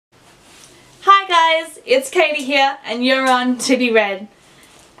guys, it's Katie here and you're on To Be Read.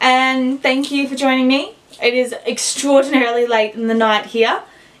 And thank you for joining me. It is extraordinarily late in the night here.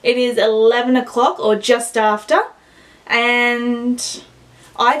 It is 11 o'clock or just after, and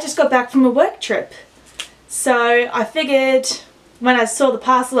I just got back from a work trip. So I figured when I saw the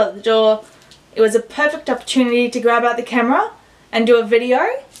parcel at the door, it was a perfect opportunity to grab out the camera and do a video.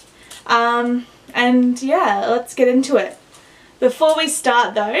 And yeah, let's get into it. Before we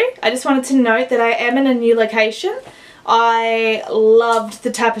start though, I just wanted to note that I am in a new location. I loved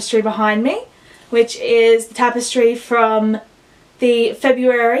the tapestry behind me, which is the tapestry from the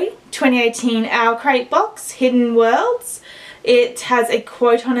February 2018 Our Crate box, Hidden Worlds. It has a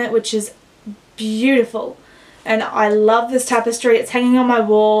quote on it which is beautiful, and I love this tapestry. It's hanging on my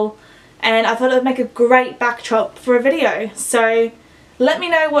wall and I thought it would make a great backdrop for a video. So let me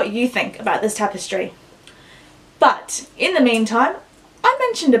know what you think about this tapestry. But in the meantime, I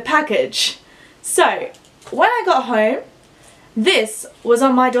mentioned a package. So when I got home, this was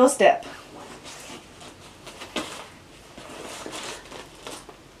on my doorstep.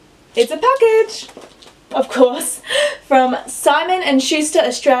 It's a package, of course, from Simon and Schuster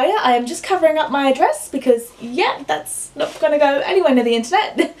Australia. I am just covering up my address because, yeah, that's not going to go anywhere near the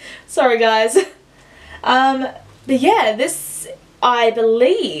internet. Sorry guys. But yeah, this, I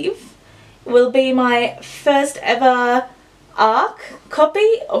believe, will be my first ever ARC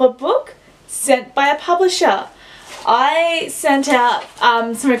copy of a book sent by a publisher. I sent out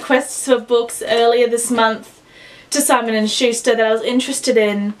some requests for books earlier this month to Simon and Schuster that I was interested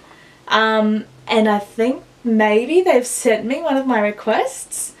in, and I think maybe they've sent me one of my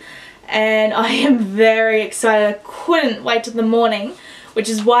requests, and I am very excited. I couldn't wait till the morning, which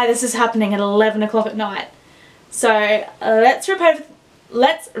is why this is happening at 11 o'clock at night. So let's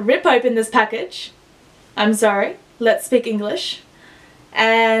rip open this package. I'm sorry, let's speak English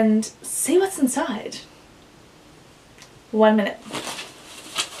and see what's inside. 1 minute.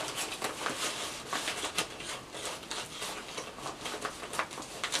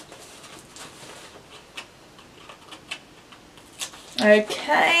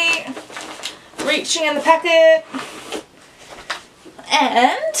 Okay, reaching in the packet,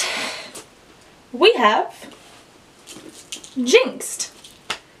 and we have Jinxed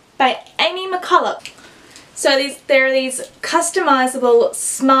by Amy McCulloch. So there are these customizable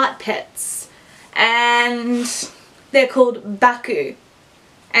smart pets, and they're called Baku,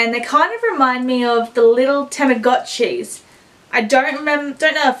 and they kind of remind me of the little Tamagotchis. I don't know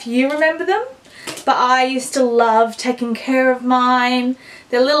if you remember them, but I used to love taking care of mine.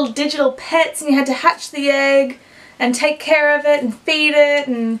 They're little digital pets and you had to hatch the egg and take care of it and feed it,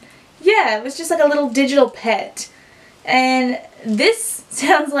 and yeah, it was just like a little digital pet. And this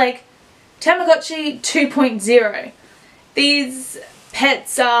sounds like Tamagotchi 2.0. These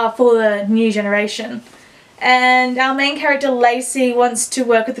pets are for the new generation. And our main character Lacey wants to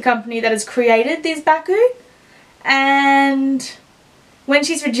work with the company that has created these Baku, and when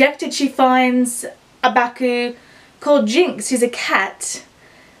she's rejected she finds a Baku called Jinx, who's a cat,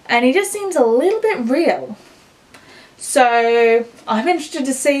 and he just seems a little bit real. So I'm interested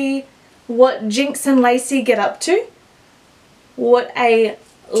to see what Jinx and Lacey get up to, what a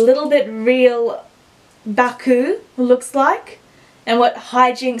little bit real Baku looks like, and what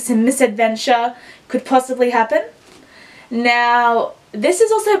hijinks and misadventure could possibly happen. Now, this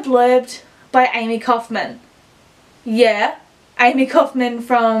is also blurbed by Amy Kaufman. Yeah, Amy Kaufman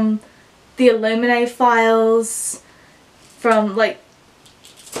from the Illuminae files, from like,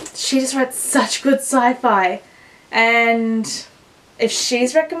 she just writes such good sci-fi, and if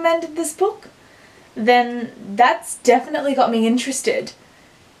she's recommended this book, then that's definitely got me interested.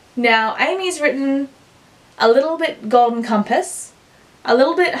 Now, Amy's written a little bit Golden Compass, a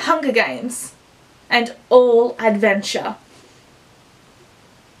little bit Hunger Games, and all adventure.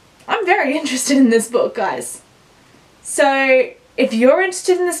 I'm very interested in this book, guys. So if you're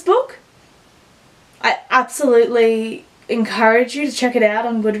interested in this book, I absolutely encourage you to check it out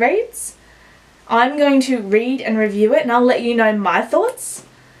on Goodreads. I'm going to read and review it and I'll let you know my thoughts.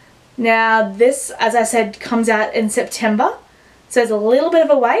 Now this, as I said, comes out in September, so there's a little bit of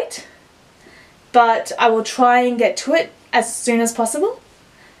a wait, but I will try and get to it as soon as possible.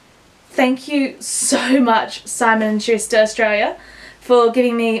 Thank you so much, Simon and Schuster Australia, for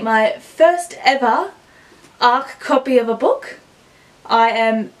giving me my first ever ARC copy of a book. I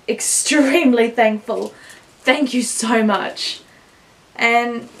am extremely thankful. Thank you so much.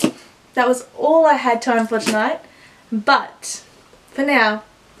 And that was all I had time for tonight, but for now,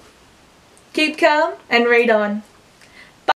 keep calm and read on.